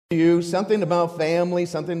you something about family,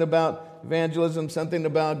 something about evangelism, something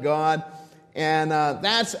about God, and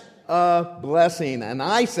that's a blessing. And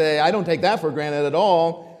I don't take that for granted at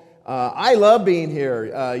all. I love being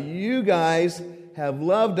here. You guys have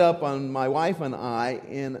loved up on my wife and I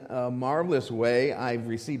in a marvelous way. I've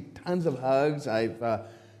received tons of hugs. I've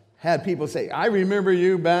had people say, "I remember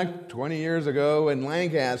you back 20 years ago in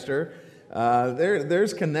Lancaster."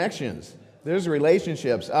 There's connections. There's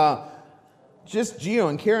relationships. Just Gio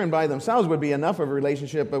and Karen by themselves would be enough of a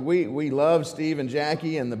relationship, but we love Steve and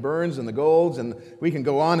Jackie and the Burns and the Golds, and we can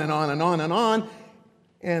go on and on and on and on.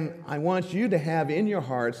 And I want you to have in your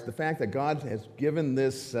hearts the fact that God has given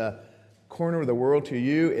this corner of the world to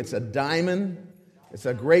you. It's a diamond. It's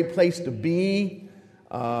a great place to be.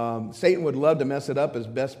 Satan would love to mess it up as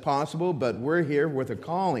best possible, but we're here with a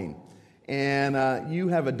calling. And you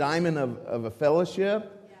have a diamond of a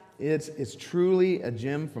fellowship. It's truly a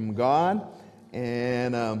gem from God.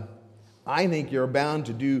 And I think you're bound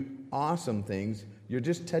to do awesome things. You're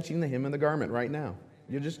just touching the hem of the garment right now.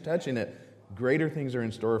 You're just touching it. Greater things are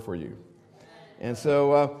in store for you. And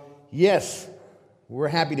so, yes, we're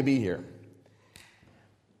happy to be here.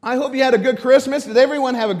 I hope you had a good Christmas. Did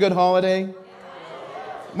everyone have a good holiday?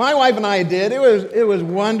 My wife and I did. It was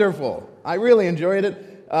wonderful. I really enjoyed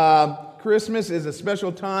it. Christmas is a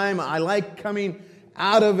special time. I like coming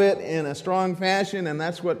out of it in a strong fashion, and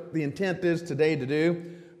that's what the intent is today to do.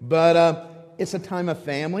 But it's a time of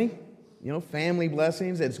family, family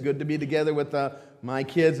blessings. It's good to be together with my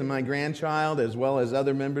kids and my grandchild, as well as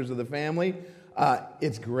other members of the family.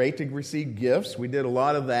 It's great to receive gifts. We did a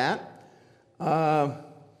lot of that.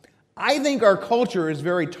 I think our culture is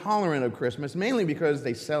very tolerant of Christmas, mainly because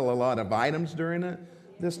they sell a lot of items during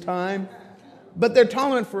this time. But they're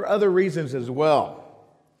tolerant for other reasons as well.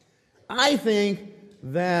 I think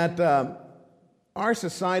that our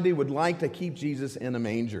society would like to keep Jesus in a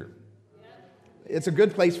manger. It's a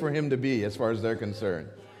good place for him to be as far as they're concerned.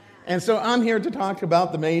 And so I'm here to talk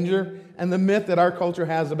about the manger and the myth that our culture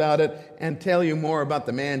has about it, and tell you more about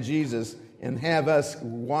the man Jesus, and have us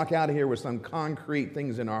walk out of here with some concrete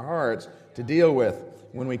things in our hearts to deal with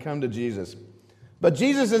when we come to Jesus. But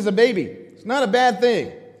Jesus is a baby. It's not a bad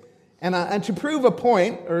thing. And to prove a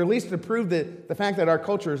point, or at least to prove the fact that our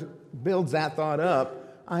culture builds that thought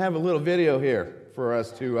up, I have a little video here for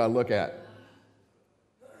us to look at.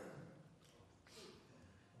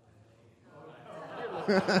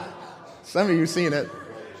 Some of you seen it.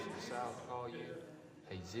 South call you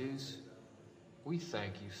Jesus. We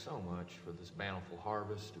thank you so much for this bountiful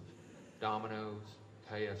harvest of Domino's,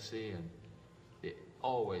 KFC, and the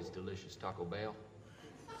always delicious Taco Bell.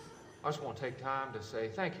 I just want to take time to say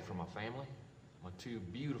thank you for my family, my two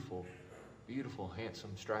beautiful, handsome,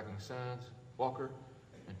 striking sons, Walker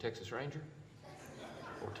and Texas Ranger,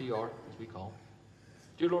 or TR, as we call him.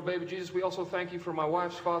 Dear Lord Baby Jesus, we also thank you for my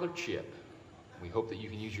wife's father, Chip. We hope that you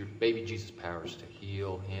can use your baby Jesus powers to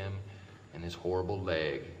heal him and his horrible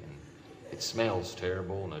leg. And it smells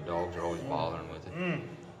terrible, and the dogs are always bothering with it.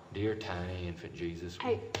 Dear tiny infant Jesus.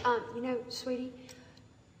 Hey, sweetie,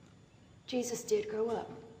 Jesus did grow up.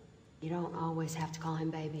 You don't always have to call him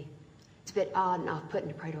baby. It's a bit odd and off-putting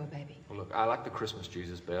to pray to a baby. Well, look, I like the Christmas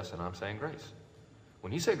Jesus best, and I'm saying grace.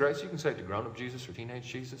 When you say grace, you can say it to grown-up Jesus or teenage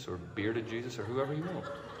Jesus or bearded Jesus or whoever you want.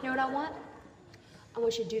 You know what I want? I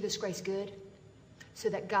want you to do this grace good so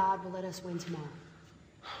that God will let us win tomorrow.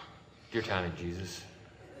 Dear tiny Jesus,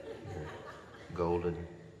 your golden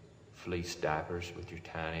fleece diapers with your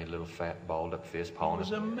tiny little fat balled up fist pawing.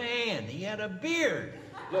 He was a man. He had a beard.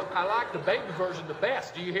 Look, I like the baby version the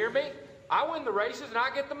best. Do you hear me? I win the races and I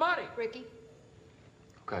get the money. Ricky?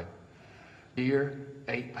 Okay. Dear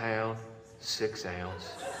 8-pound,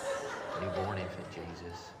 6-ounce newborn infant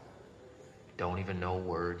Jesus. Don't even know a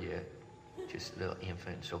word yet. Just a little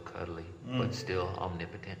infant, so cuddly, but still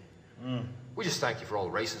omnipotent. We just thank you for all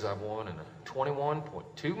the races I've won and the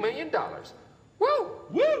 $21.2 million. Woo!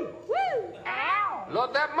 Woo! Woo! Ow!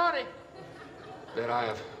 Love that money that I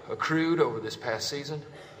have accrued over this past season.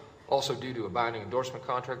 Also due to a binding endorsement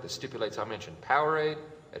contract that stipulates I mention Powerade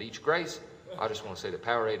at each grace. I just want to say that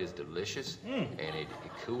Powerade is delicious and it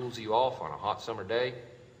cools you off on a hot summer day.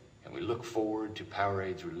 And we look forward to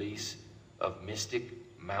Powerade's release of Mystic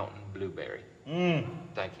Mountain Blueberry.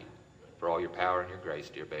 Thank you for all your power and your grace,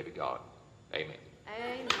 dear baby God. Amen.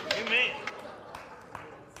 Amen. Amen.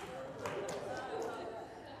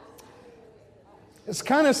 It's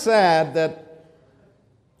kind of sad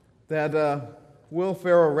that Will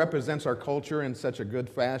Ferrell represents our culture in such a good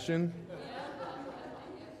fashion.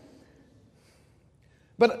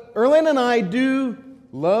 But Erlyn and I do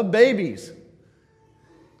love babies.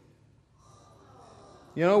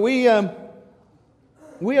 You know,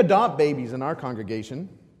 We adopt babies in our congregation.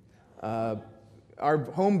 Our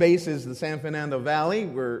home base is the San Fernando Valley.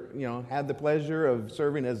 We're, had the pleasure of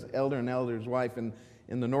serving as elder and elder's wife in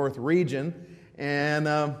the North region.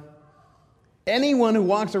 And anyone who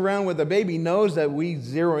walks around with a baby knows that we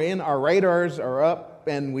zero in. Our radars are up,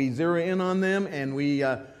 and we zero in on them, and we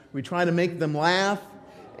try to make them laugh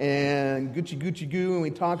and goochie goo, and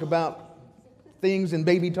we talk about things in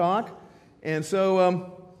baby talk. And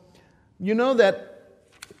so, that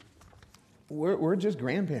we're just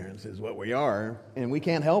grandparents is what we are, and we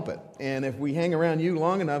can't help it. And if we hang around you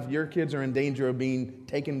long enough, your kids are in danger of being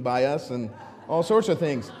taken by us and all sorts of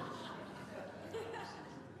things.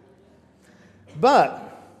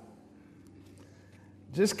 But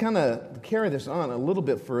just kind of carry this on a little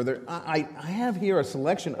bit further, I have here a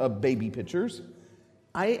selection of baby pictures.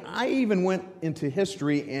 I even went into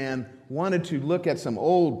history and wanted to look at some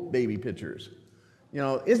old baby pictures.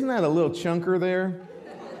 Isn't that a little chunker there?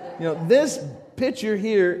 This picture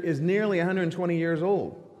here is nearly 120 years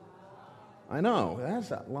old. I know,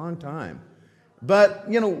 that's a long time. But,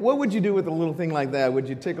 what would you do with a little thing like that? Would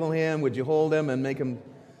you tickle him? Would you hold him and make him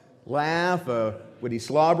laugh? Would he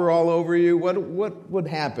slobber all over you? What would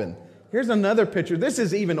happen? Here's another picture. This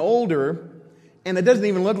is even older, and it doesn't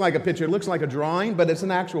even look like a picture. It looks like a drawing, but it's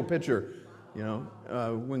an actual picture,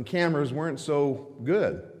 when cameras weren't so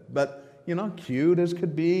good. But, cute as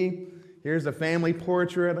could be. Here's a family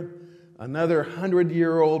portrait, another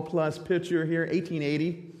 100-year-old plus picture here,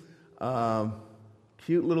 1880.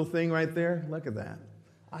 Cute little thing right there. Look at that.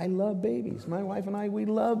 I love babies. My wife and I, we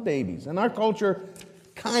love babies. And our culture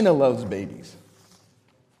kind of loves babies.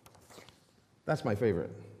 That's my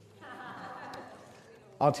favorite.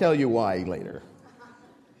 I'll tell you why later.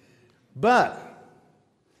 But,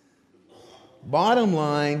 bottom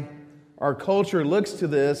line, our culture looks to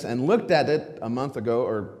this and looked at it a month ago,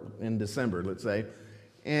 or in December, let's say,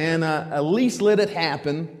 and at least let it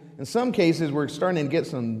happen. In some cases, we're starting to get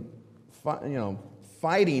some,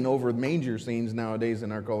 fighting over manger scenes nowadays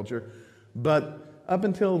in our culture. But up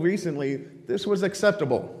until recently, this was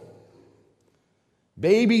acceptable.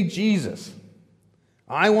 Baby Jesus.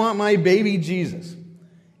 I want my baby Jesus.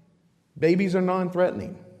 Babies are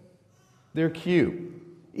non-threatening. They're cute.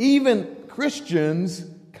 Even Christians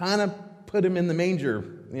kind of put him in the manger.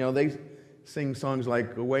 They sing songs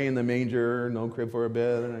like "Away in the Manger," "No Crib for a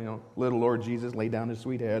Bed," "Little Lord Jesus lay down his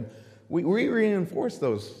sweet head." We reinforce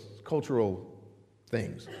those cultural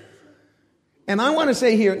things. And I want to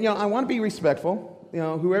say here, I want to be respectful.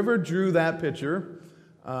 Whoever drew that picture,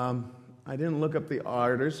 I didn't look up the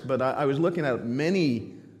artist, but I was looking at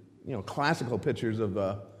many, classical pictures of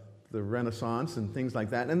the Renaissance and things like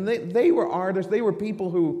that. And they were artists. They were people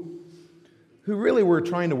who really were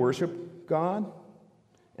trying to worship God.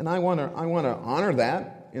 And I want to honor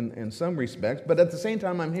that in some respects. But at the same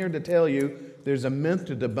time, I'm here to tell you there's a myth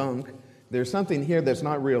to debunk. There's something here that's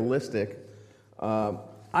not realistic.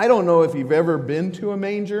 I don't know if you've ever been to a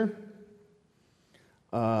manger.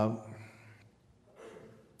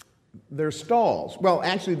 There's stalls. Well,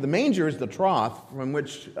 actually, the manger is the trough from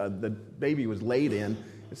which the baby was laid in.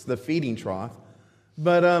 It's the feeding trough.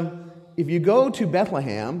 But if you go to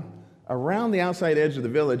Bethlehem, around the outside edge of the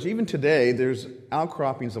village, even today, there's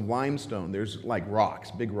outcroppings of limestone. There's like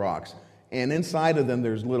rocks, big rocks. And inside of them,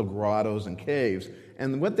 there's little grottos and caves.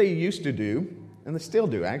 And what they used to do, and they still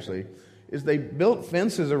do actually, is they built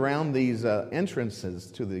fences around these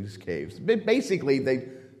entrances to these caves. Basically,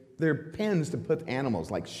 they're pens to put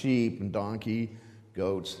animals like sheep and donkey,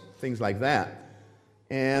 goats, things like that.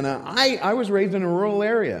 And I was raised in a rural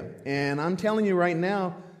area. And I'm telling you right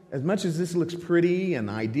now, as much as this looks pretty and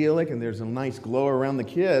idyllic and there's a nice glow around the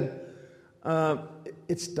kid,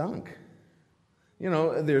 it stunk.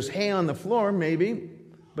 There's hay on the floor maybe,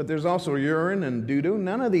 but there's also urine and doo-doo.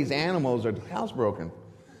 None of these animals are housebroken.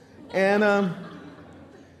 And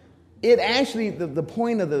it actually, the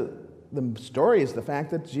point of the story is the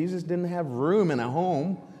fact that Jesus didn't have room in a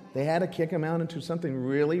home. They had to kick him out into something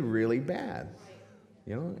really, really bad.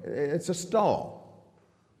 It's a stall.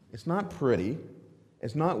 It's not pretty.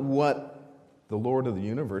 It's not what the Lord of the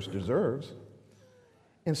universe deserves.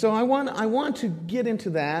 And so I want to get into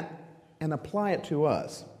that and apply it to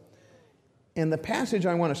us. And the passage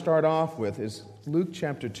I want to start off with is Luke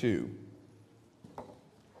chapter 2.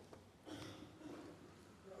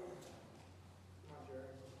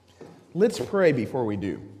 Let's pray before we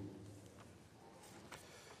do.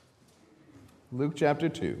 Luke chapter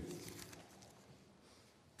 2.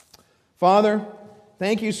 Father,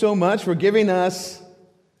 thank you so much for giving us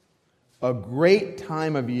a great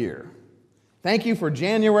time of year. Thank you for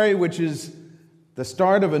January, which is the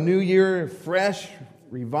start of a new year, fresh,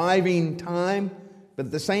 reviving time. But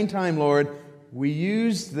at the same time, Lord, we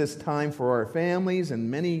use this time for our families in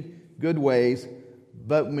many good ways,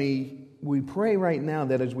 but we pray right now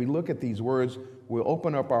that as we look at these words, we'll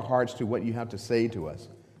open up our hearts to what you have to say to us.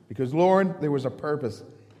 Because, Lord, there was a purpose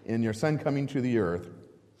in your Son coming to the earth,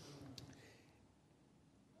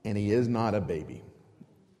 and he is not a baby.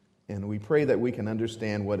 And we pray that we can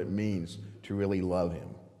understand what it means to really love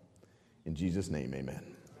him. In Jesus' name, amen.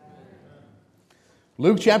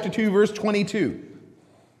 Luke chapter 2, verse 22.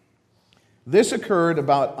 This occurred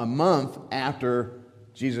about a month after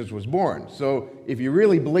Jesus was born. So if you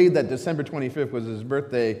really believe that December 25th was his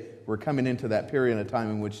birthday, we're coming into that period of time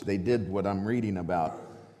in which they did what I'm reading about.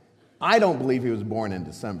 I don't believe he was born in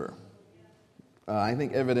December. I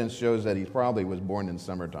think evidence shows that he probably was born in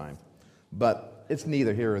summertime. But it's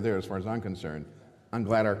neither here or there as far as I'm concerned. I'm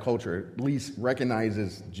glad our culture at least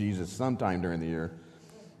recognizes Jesus sometime during the year.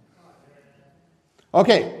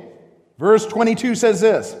 Okay, verse 22 says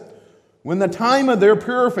this. When the time of their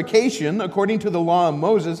purification, according to the law of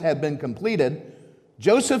Moses, had been completed,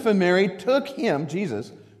 Joseph and Mary took him,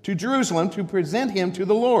 Jesus, to Jerusalem to present him to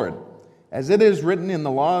the Lord. As it is written in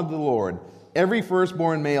the law of the Lord, every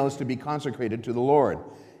firstborn male is to be consecrated to the Lord,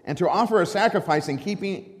 and to offer a sacrifice in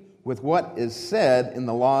keeping with what is said in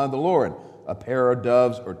the law of the Lord, a pair of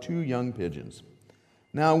doves or 2 young pigeons.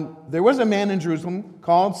 Now, there was a man in Jerusalem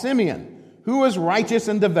called Simeon, who was righteous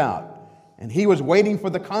and devout, and he was waiting for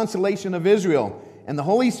the consolation of Israel, and the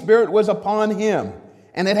Holy Spirit was upon him.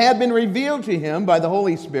 And it had been revealed to him by the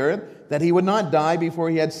Holy Spirit that he would not die before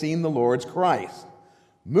he had seen the Lord's Christ.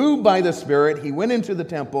 Moved by the Spirit, he went into the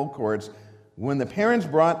temple courts. When the parents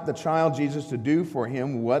brought the child Jesus to do for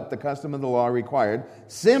him what the custom of the law required,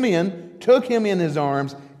 Simeon took him in his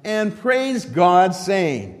arms and praised God,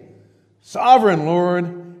 saying, Sovereign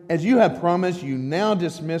Lord, as you have promised, you now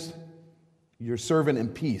dismiss your servant in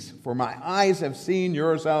peace. For my eyes have seen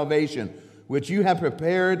your salvation, which you have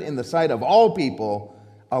prepared in the sight of all people,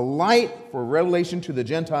 a light for revelation to the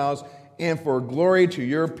Gentiles and for glory to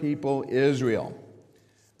your people Israel.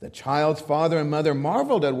 The child's father and mother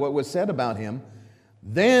marveled at what was said about him.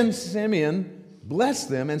 Then Simeon blessed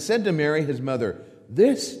them and said to Mary, his mother,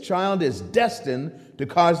 This child is destined to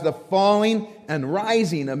cause the falling and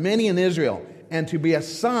rising of many in Israel, and to be a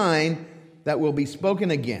sign that will be spoken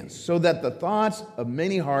against, so that the thoughts of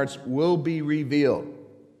many hearts will be revealed.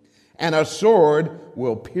 And a sword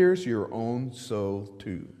will pierce your own soul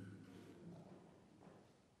too.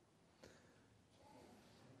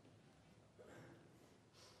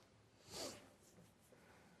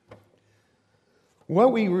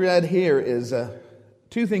 What we read here is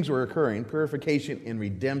 2 things were occurring, purification and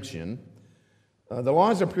redemption. The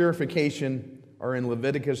laws of purification are in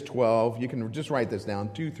Leviticus 12. You can just write this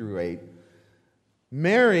down, 2 through 8.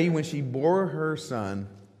 Mary, when she bore her son,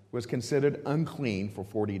 was considered unclean for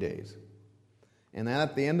 40 days. And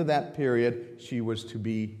at the end of that period, she was to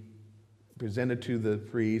be presented to the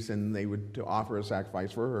priest, and they would to offer a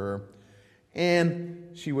sacrifice for her.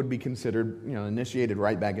 And she would be considered, initiated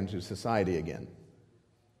right back into society again.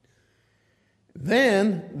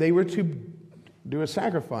 Then they were to do a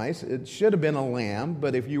sacrifice. It should have been a lamb,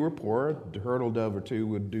 but if you were poor, a turtle dove or 2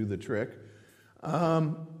 would do the trick.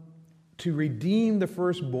 To redeem the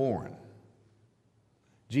firstborn.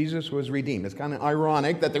 Jesus was redeemed. It's kind of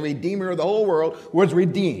ironic that the Redeemer of the whole world was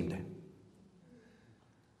redeemed.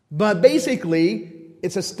 But basically,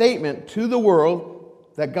 it's a statement to the world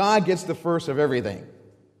that God gets the first of everything.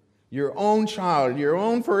 Your own child, your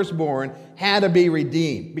own firstborn had to be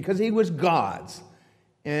redeemed because he was God's.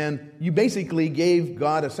 And you basically gave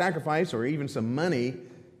God a sacrifice or even some money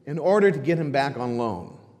in order to get him back on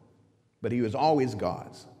loan. But he was always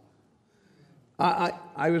God's.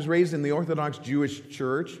 I was raised in the Orthodox Jewish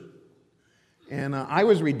church, and I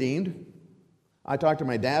was redeemed. I talked to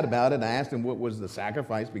my dad about it. I asked him what was the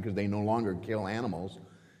sacrifice because they no longer kill animals.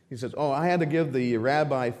 He says, I had to give the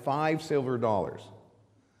rabbi 5 silver dollars.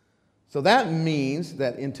 So that means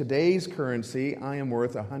that in today's currency, I am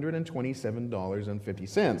worth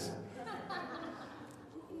 $127.50.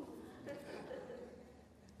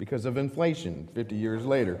 Because of inflation 50 years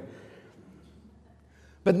later.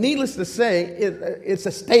 But needless to say, it's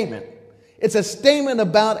a statement. It's a statement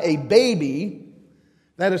about a baby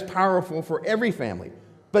that is powerful for every family.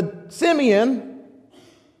 But Simeon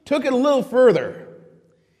took it a little further.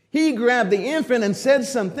 He grabbed the infant and said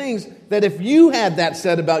some things that if you had that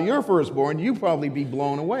said about your firstborn, you'd probably be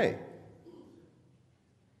blown away.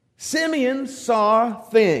 Simeon saw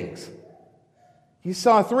things. He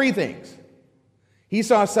saw 3 things. He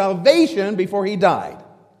saw salvation before he died,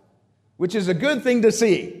 which is a good thing to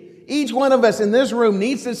see. Each one of us in this room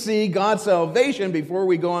needs to see God's salvation before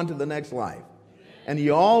we go on to the next life. And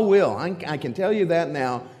you all will. I can tell you that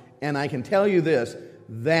now, and I can tell you this,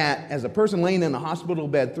 that as a person laying in a hospital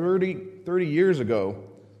bed 30 years ago,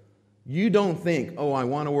 you don't think, oh, I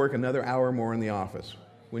want to work another hour more in the office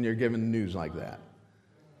when you're given news like that.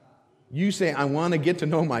 You say, I want to get to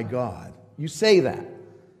know my God. You say that.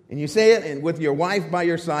 And you say it, and with your wife by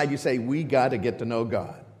your side, you say, we got to get to know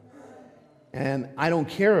God. And I don't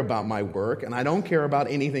care about my work, and I don't care about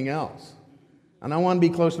anything else. And I want to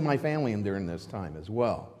be close to my family during this time as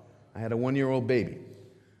well. I had a 1-year-old baby.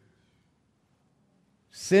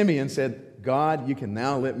 Simeon said, God, you can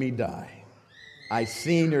now let me die. I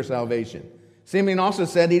seen your salvation. Simeon also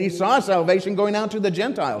said that he saw salvation going out to the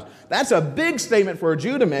Gentiles. That's a big statement for a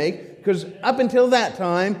Jew to make, because up until that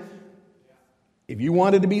time, if you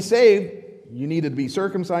wanted to be saved, you needed to be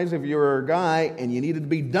circumcised if you were a guy, and you needed to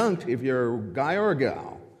be dunked if you're a guy or a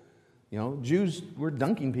gal. You know, Jews were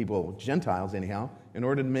dunking people, Gentiles anyhow, in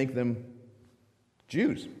order to make them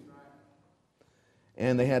Jews.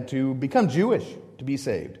 And they had to become Jewish to be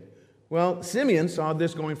saved. Well, Simeon saw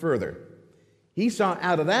this going further. He saw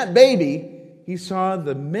out of that baby, he saw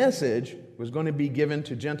the message was going to be given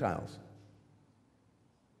to Gentiles.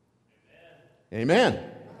 Amen.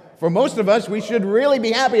 Amen. For most of us, we should really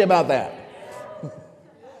be happy about that.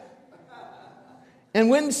 And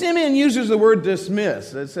when Simeon uses the word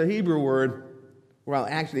dismiss, it's a Hebrew word. Well,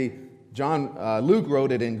 actually, Luke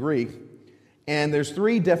wrote it in Greek, and there's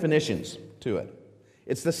 3 definitions to it.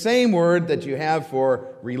 It's the same word that you have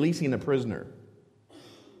for releasing a prisoner.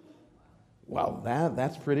 Well,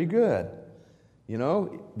 that's pretty good. You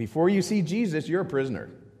know, before you see Jesus, you're a prisoner.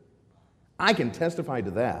 I can testify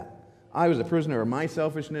to that. I was a prisoner of my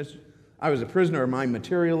selfishness. I was a prisoner of my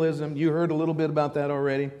materialism. You heard a little bit about that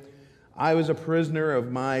already. I was a prisoner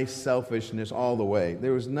of my selfishness all the way.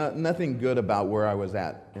 There was nothing good about where I was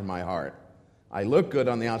at in my heart. I looked good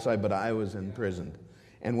on the outside, but I was imprisoned.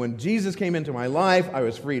 And when Jesus came into my life, I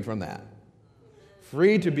was freed from that.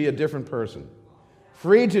 Free to be a different person.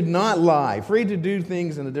 Free to not lie. Free to do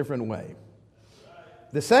things in a different way.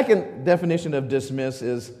 The second definition of dismiss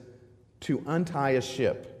is to untie a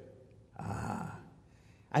ship.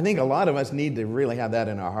 I think a lot of us need to really have that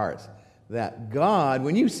in our hearts. That God,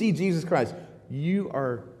 when you see Jesus Christ, you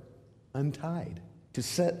are untied to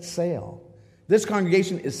set sail. This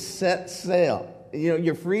congregation is set sail. You know,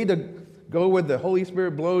 you're free to go where the Holy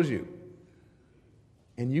Spirit blows you.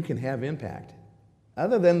 And you can have impact.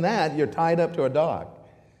 Other than that, you're tied up to a dog.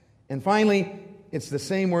 And finally, it's the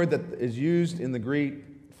same word that is used in the Greek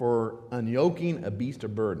for unyoking a beast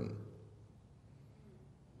of burden.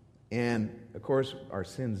 And, of course, our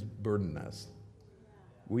sins burden us.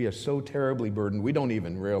 We are so terribly burdened, we don't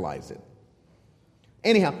even realize it.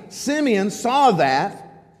 Anyhow, Simeon saw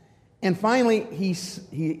that, and finally he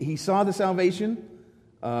saw the salvation.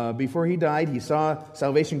 Before he died, he saw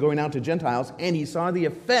salvation going out to Gentiles, and he saw the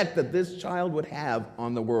effect that this child would have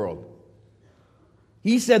on the world.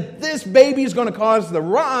 He said, this baby is going to cause the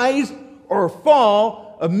rise or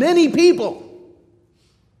fall of many people.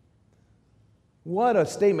 What a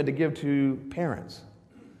statement to give to parents.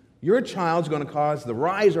 Your child's going to cause the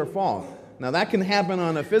rise or fall. Now, that can happen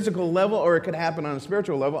on a physical level or it could happen on a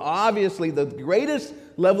spiritual level. Obviously, the greatest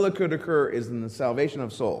level that could occur is in the salvation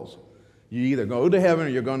of souls. You either go to heaven or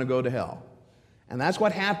you're going to go to hell. And that's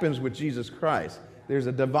what happens with Jesus Christ. There's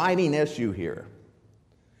a dividing issue here.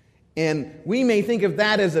 And we may think of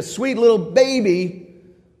that as a sweet little baby,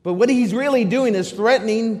 but what he's really doing is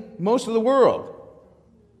threatening most of the world.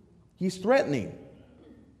 He's threatening.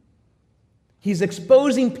 He's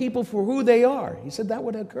exposing people for who they are. He said that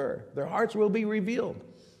would occur. Their hearts will be revealed.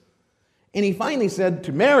 And he finally said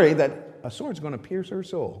to Mary that a sword's going to pierce her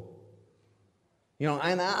soul. You know,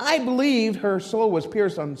 and I believe her soul was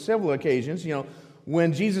pierced on several occasions. You know,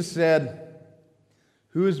 when Jesus said,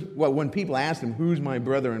 when people asked him, who's my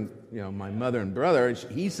brother and, my mother and brother,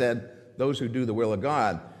 he said, those who do the will of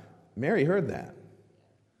God. Mary heard that.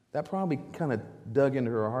 That probably kind of dug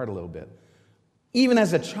into her heart a little bit. Even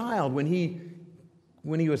as a child, when he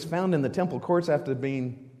was found in the temple courts after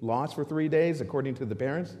being lost for 3 days, according to the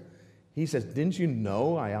parents, he says, didn't you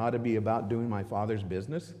know I ought to be about doing my Father's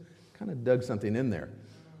business? Kind of dug something in there.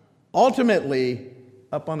 Ultimately,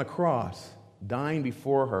 up on the cross, dying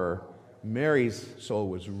before her, Mary's soul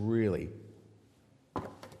was really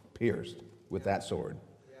pierced with that sword.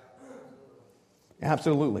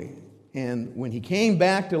 Absolutely. And when he came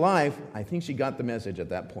back to life, I think she got the message at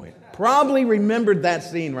that point. Probably remembered that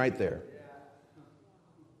scene right there.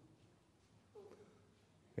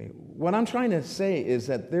 Okay. What I'm trying to say is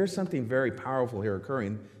that there's something very powerful here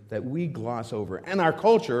occurring that we gloss over, and our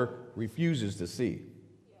culture refuses to see.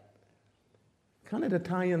 kind of to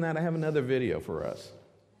tie in that, I have another video for us.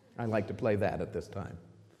 I'd like to play that at this time.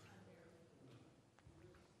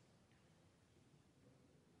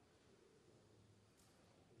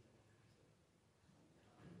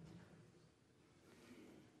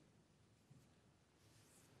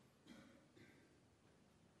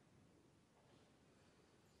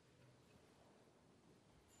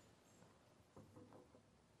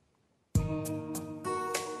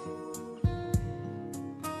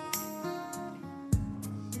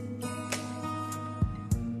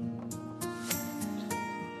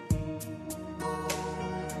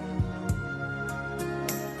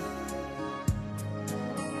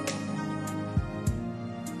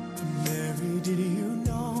 Did you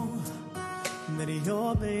know that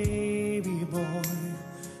your baby boy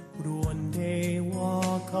would one day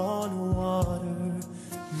walk on water?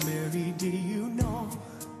 Mary, did you know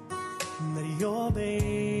that your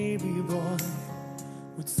baby boy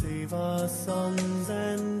would save our sons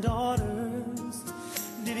and daughters?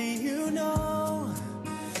 Did you know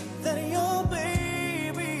that your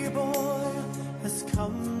baby boy has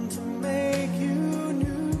come to make you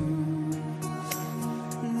new?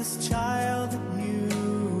 This child that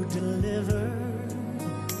you deliver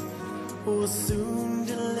will soon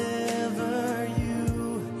deliver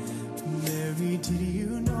you. Mary, did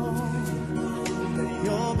you know that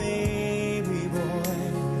your baby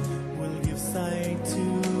boy will give sight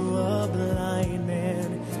to a blind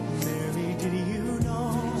man? Mary, did you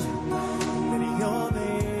know that your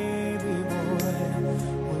baby boy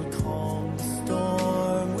will calm the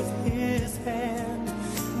storm with his hand?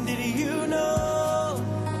 Did you know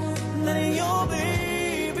that your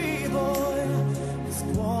baby boy has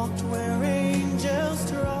walked where angels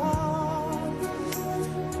trod?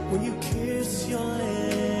 When you kiss your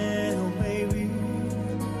little baby,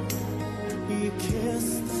 you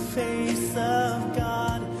kiss the face of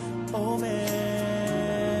God. Oh,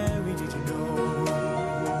 Mary, did you know?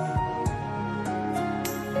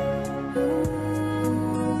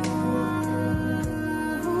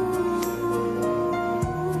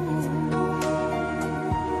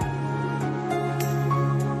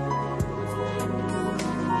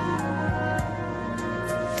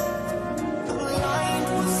 The blind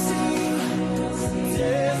will see,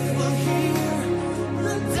 deaf will hear,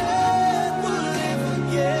 the dead will live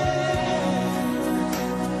again.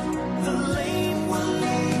 The lame will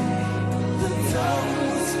leap, the dumb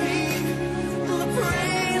will speak, the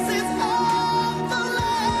praises of the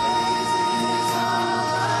Lamb.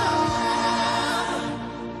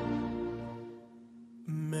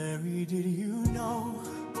 Mary, did you know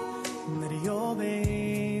that your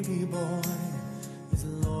baby boy is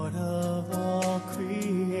Lord of all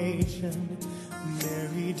creation?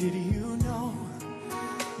 Mary, did you know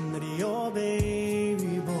that your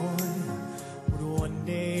baby boy would one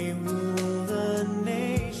day rule the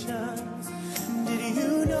nations? Did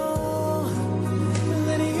you know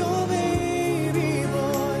that your baby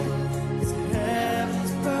boy is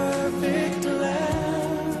heaven's perfect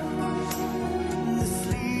lamb? The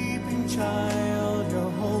sleeping child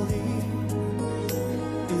you're holding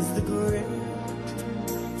is the great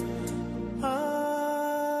I am.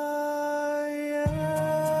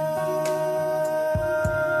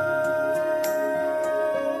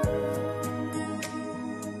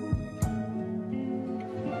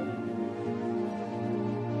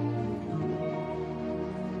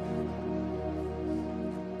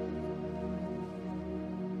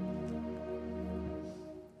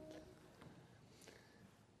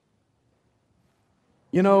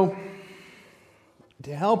 You know,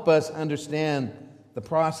 to help us understand the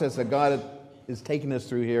process that God is taking us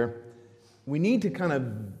through here, we need to kind of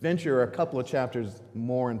venture a couple of chapters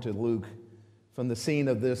more into Luke from the scene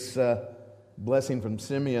of this blessing from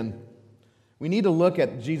Simeon. We need to look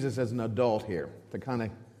at Jesus as an adult here to kind of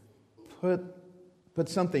put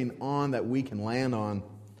something on that we can land on.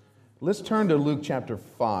 Let's turn to Luke chapter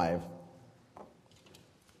 5.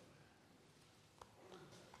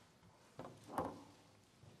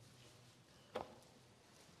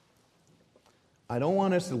 I don't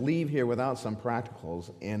want us to leave here without some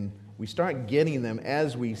practicals, and we start getting them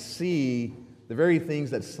as we see the very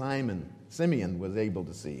things that Simeon was able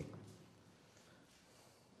to see.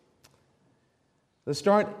 Let's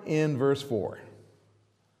start in verse 4.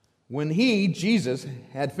 When he, Jesus,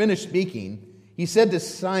 had finished speaking, he said to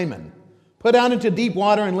Simon, "Put out into deep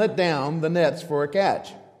water and let down the nets for a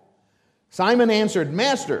catch." Simon answered,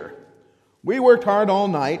 "Master, we worked hard all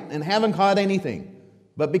night and haven't caught anything.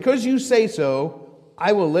 But because you say so,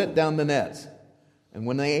 I will let down the nets." And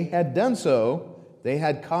when they had done so, they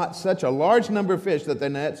had caught such a large number of fish that their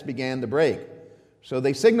nets began to break. So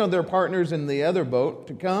they signaled their partners in the other boat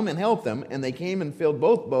to come and help them, and they came and filled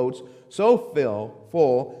both boats so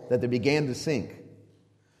full that they began to sink.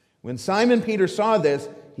 When Simon Peter saw this,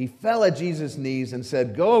 he fell at Jesus' knees and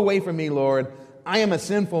said, "Go away from me, Lord. I am a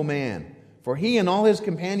sinful man." For he and all his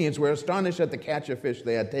companions were astonished at the catch of fish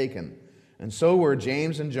they had taken. And so were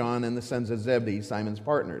James and John and the sons of Zebedee, Simon's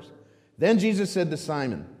partners. Then Jesus said to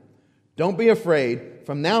Simon, "Don't be afraid.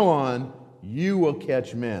 From now on, you will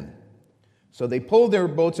catch men." So they pulled their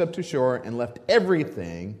boats up to shore and left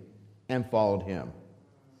everything and followed him.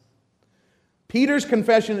 Peter's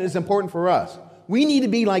confession is important for us. We need to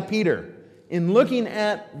be like Peter. In looking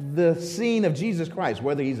at the scene of Jesus Christ,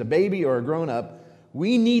 whether he's a baby or a grown-up,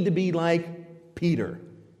 we need to be like Peter.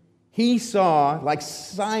 He saw, like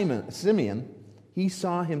Simeon, he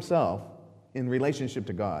saw himself in relationship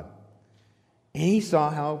to God. And he saw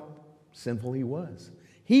how sinful he was.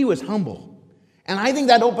 He was humble. And I think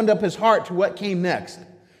that opened up his heart to what came next.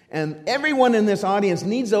 And everyone in this audience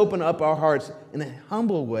needs to open up our hearts in a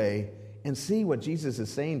humble way and see what Jesus is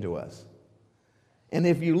saying to us. And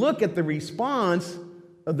if you look at the response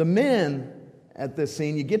of the men at this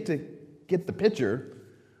scene, you get to get the picture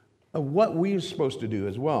of what we're supposed to do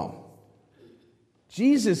as well.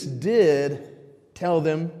 Jesus did tell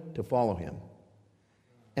them to follow him.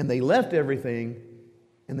 And they left everything,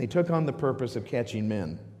 and they took on the purpose of catching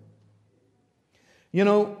men. You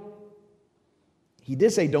know, he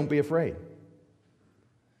did say, "Don't be afraid."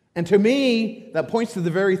 And to me, that points to the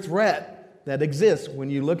very threat that exists when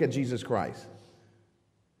you look at Jesus Christ.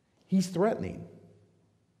 He's threatening.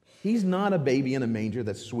 He's not a baby in a manger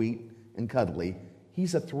that's sweet and cuddly.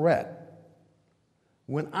 He's a threat.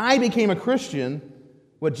 When I became a Christian,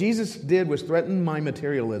 what Jesus did was threaten my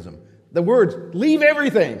materialism. The words, "leave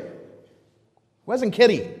everything," wasn't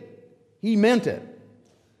kidding. He meant it.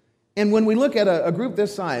 And when we look at a group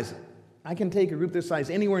this size, I can take a group this size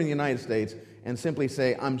anywhere in the United States and simply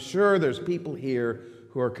say, I'm sure there's people here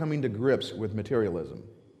who are coming to grips with materialism.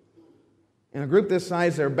 In a group this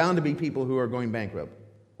size, there are bound to be people who are going bankrupt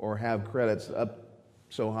or have credits up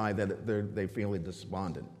so high that they feel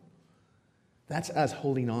despondent. That's us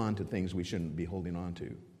holding on to things we shouldn't be holding on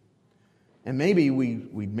to. And maybe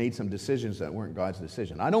we made some decisions that weren't God's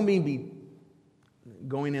decision. I don't mean be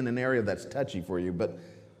going in an area that's touchy for you, but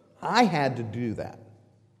I had to do that.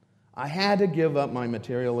 I had to give up my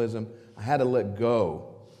materialism. I had to let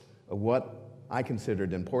go of what I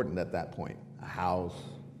considered important at that point. A house,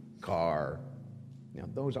 car,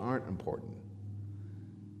 those aren't important.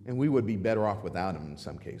 And we would be better off without them in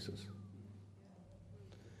some cases.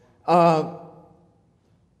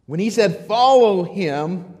 When he said, "Follow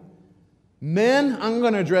him," men, I'm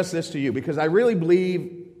going to address this to you because I really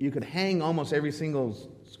believe you could hang almost every single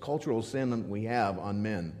cultural sin we have on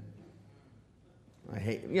men. I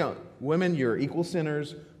hate, women, you're equal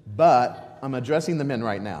sinners, but I'm addressing the men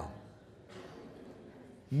right now.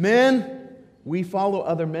 Men, we follow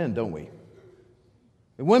other men, don't we?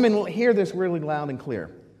 And women hear this really loud and clear.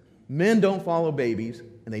 Men don't follow babies,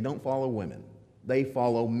 and they don't follow women. They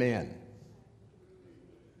follow men.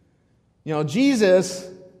 Jesus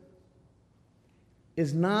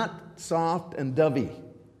is not soft and dovey.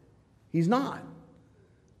 He's not.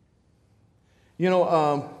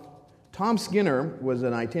 Tom Skinner was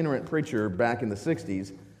an itinerant preacher back in the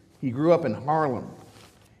 60s. He grew up in Harlem.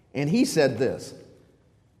 And he said this,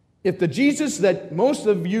 "If the Jesus that most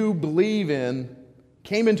of you believe in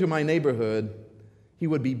came into my neighborhood, he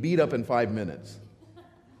would be beat up in 5 minutes."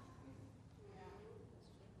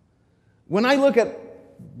 When I look at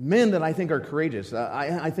men that I think are courageous,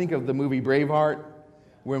 I think of the movie Braveheart.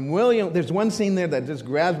 There's one scene there that just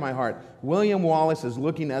grabs my heart. William Wallace is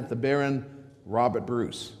looking at the Baron Robert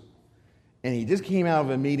Bruce. And he just came out of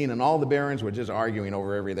a meeting, and all the barons were just arguing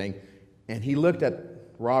over everything. And he looked at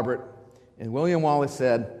Robert, and William Wallace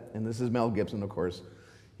said, and this is Mel Gibson, of course,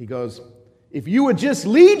 he goes, "If you would just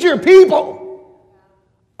lead your people,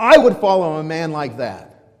 I would follow a man like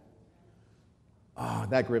that." Oh,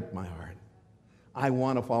 that gripped my heart. I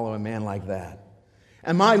want to follow a man like that.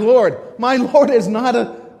 And my Lord is not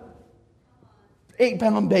a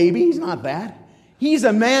 8-pound baby. He's not that. He's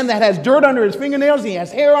a man that has dirt under his fingernails and he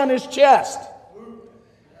has hair on his chest.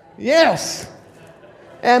 Yes.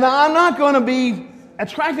 And I'm not going to be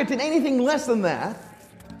attracted to anything less than that.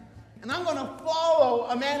 And I'm going to follow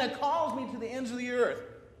a man that calls me to the ends of the earth.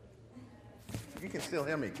 You can still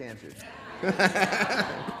hear me, can't you?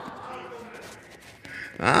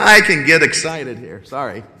 I can get excited here.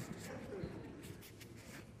 Sorry.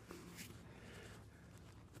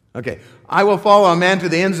 Okay. I will follow a man to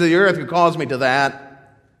the ends of the earth who calls me to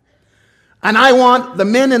that. And I want the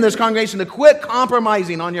men in this congregation to quit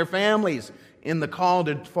compromising on your families in the call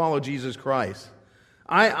to follow Jesus Christ.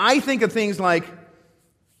 I think of things like,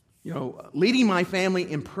 leading my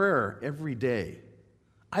family in prayer every day.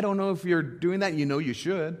 I don't know if you're doing that. You know you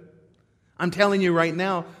should. I'm telling you right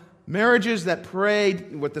now, marriages that pray,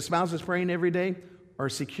 what the spouse is praying every day, are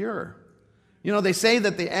secure. They say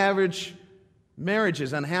that the average marriage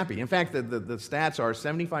is unhappy. In fact, the stats are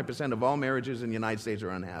 75% of all marriages in the United States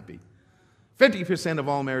are unhappy. 50% of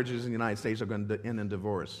all marriages in the United States are going to end in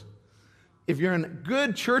divorce. If you're a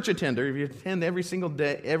good church attender, if you attend every single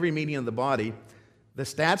day, every meeting of the body, the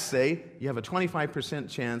stats say you have a 25%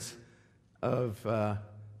 chance of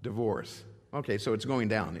divorce. Okay, so it's going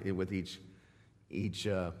down with each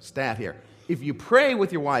stat here. If you pray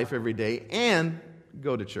with your wife every day and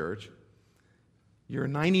go to church, you're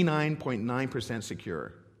 99.9%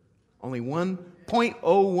 secure. Only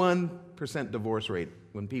 1.01% divorce rate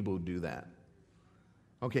when people do that.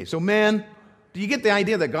 Okay, so men, do you get the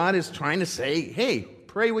idea that God is trying to say, hey,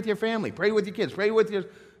 pray with your family, pray with your kids, pray with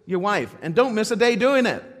your wife, and don't miss a day doing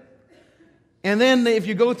it. And then if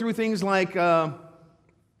you go through things like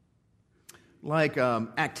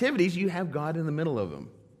activities, you have God in the middle of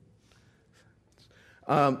them.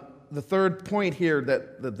 The third point here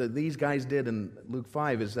that these guys did in Luke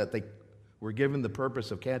 5 is that they were given the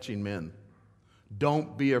purpose of catching men.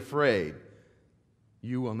 Don't be afraid.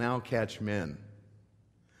 You will now catch men.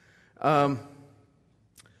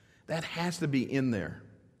 That has to be in there.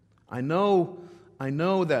 I know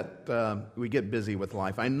that we get busy with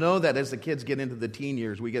life. I know that as the kids get into the teen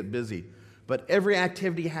years, we get busy. But every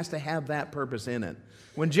activity has to have that purpose in it.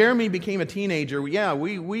 When Jeremy became a teenager, we got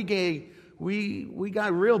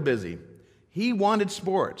real busy. He wanted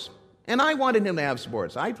sports. And I wanted him to have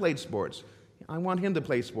sports. I played sports. I want him to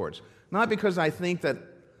play sports. Not because I think that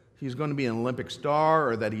he's going to be an Olympic star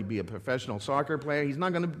or that he'd be a professional soccer player. He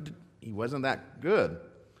wasn't that good.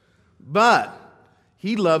 But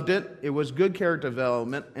he loved it. It was good character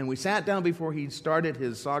development. And we sat down before he started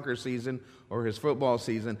his soccer season or his football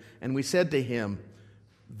season, and we said to him,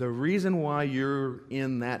 the reason why you're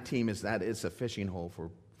in that team is that it's a fishing hole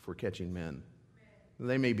for catching men.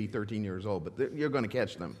 They may be 13 years old, but you're going to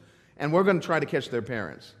catch them. And we're going to try to catch their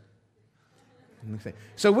parents.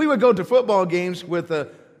 So we would go to football games with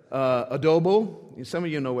adobo. Some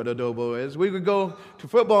of you know what adobo is. We would go to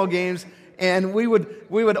football games, and we would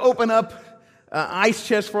open up ice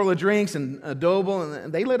chest full of drinks and adobo,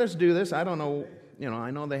 and they let us do this. I don't know,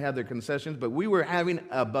 I know they had their concessions, but we were having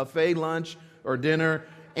a buffet lunch or dinner,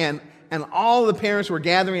 and all the parents were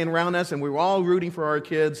gathering around us, and we were all rooting for our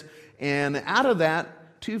kids, and out of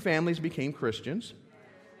that, 2 families became Christians.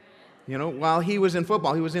 While he was in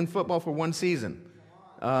football. He was in football for 1 season.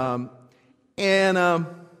 Out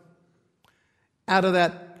of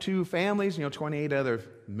that 2 families, 28 other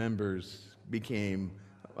members became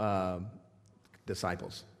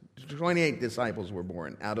disciples. 28 disciples were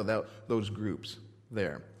born out of those groups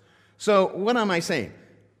there. So what am I saying?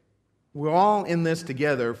 We're all in this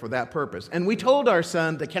together for that purpose. And we told our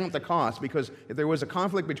son to count the cost, because if there was a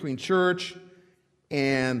conflict between church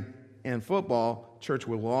and football, church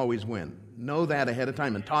will always win. Know that ahead of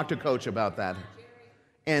time and talk to coach about that.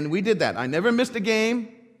 And we did that. I never missed a game.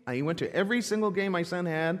 I went to every single game my son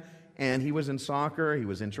had, and he was in soccer, he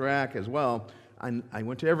was in track as well. I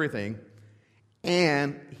went to everything,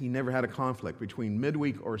 and he never had a conflict between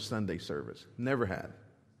midweek or Sunday service. Never had.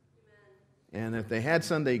 And if they had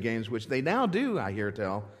Sunday games, which they now do, I hear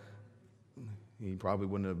tell, he probably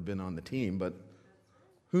wouldn't have been on the team, but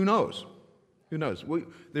who knows? Who knows?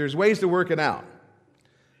 There's ways to work it out.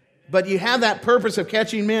 But you have that purpose of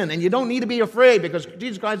catching men, and you don't need to be afraid, because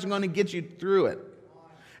Jesus Christ is going to get you through it.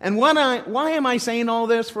 And why am I saying all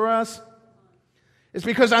this for us? It's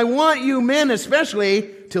because I want you men especially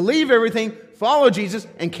to leave everything, follow Jesus,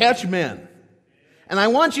 and catch men. And I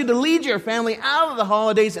want you to lead your family out of the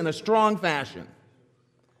holidays in a strong fashion.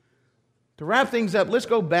 To wrap things up, let's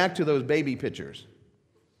go back to those baby pictures.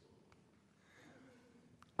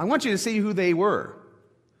 I want you to see who they were.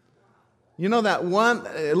 You know that one,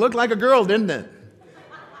 it looked like a girl, didn't it?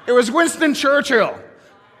 It was Winston Churchill.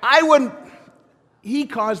 He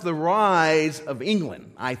caused the rise of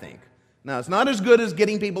England, I think. Now, it's not as good as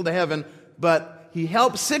getting people to heaven, but he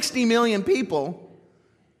helped 60 million people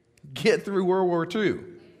get through World War II.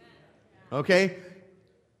 Okay?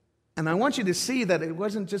 And I want you to see that it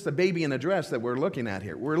wasn't just a baby in a dress that we're looking at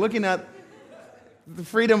here. We're looking at the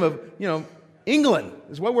freedom of, England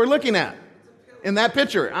is what we're looking at in that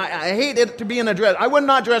picture. I hate it to be in a dress. I would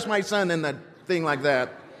not dress my son in that thing like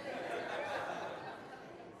that.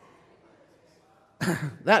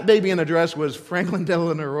 That baby in a dress was Franklin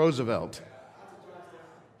Delano Roosevelt.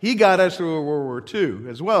 He got us through World War II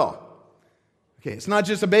as well. Okay, it's not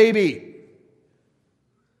just a baby.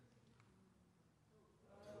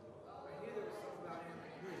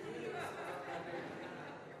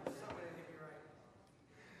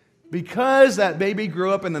 Because that baby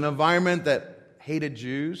grew up in an environment that hated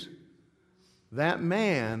Jews, that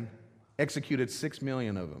man executed 6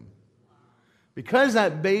 million of them. Because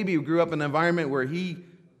that baby grew up in an environment where he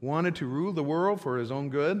wanted to rule the world for his own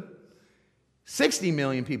good, 60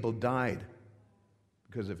 million people died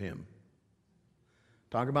because of him.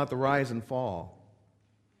 Talk about the rise and fall.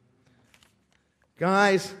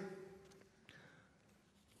 Guys,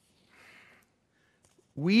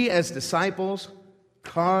 we as disciples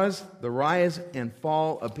cause the rise and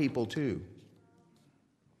fall of people too.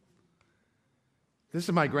 This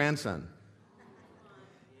is my grandson.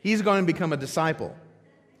 He's going to become a disciple.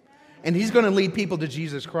 And he's going to lead people to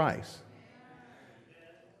Jesus Christ.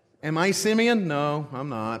 Am I Simeon? No, I'm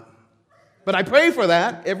not. But I pray for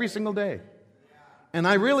that every single day. And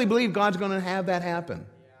I really believe God's going to have that happen.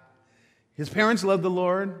 His parents love the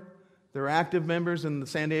Lord. They're active members in the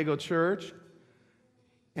San Diego church.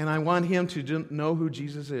 And I want him to know who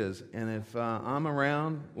Jesus is. And if I'm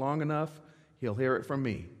around long enough, he'll hear it from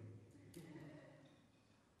me.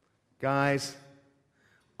 Guys,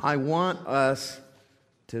 I want us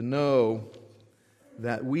to know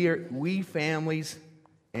that we families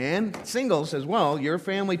and singles as well, your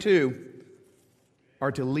family too,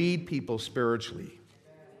 are to lead people spiritually.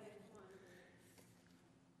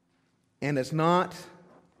 And it's not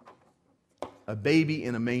a baby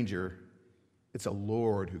in a manger. It's a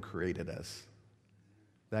Lord who created us,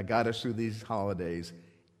 that got us through these holidays,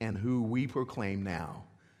 and who we proclaim now.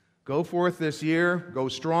 Go forth this year. Go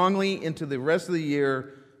strongly into the rest of the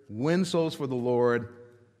year. Win souls for the Lord.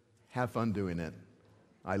 Have fun doing it.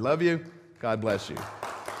 I love you. God bless you.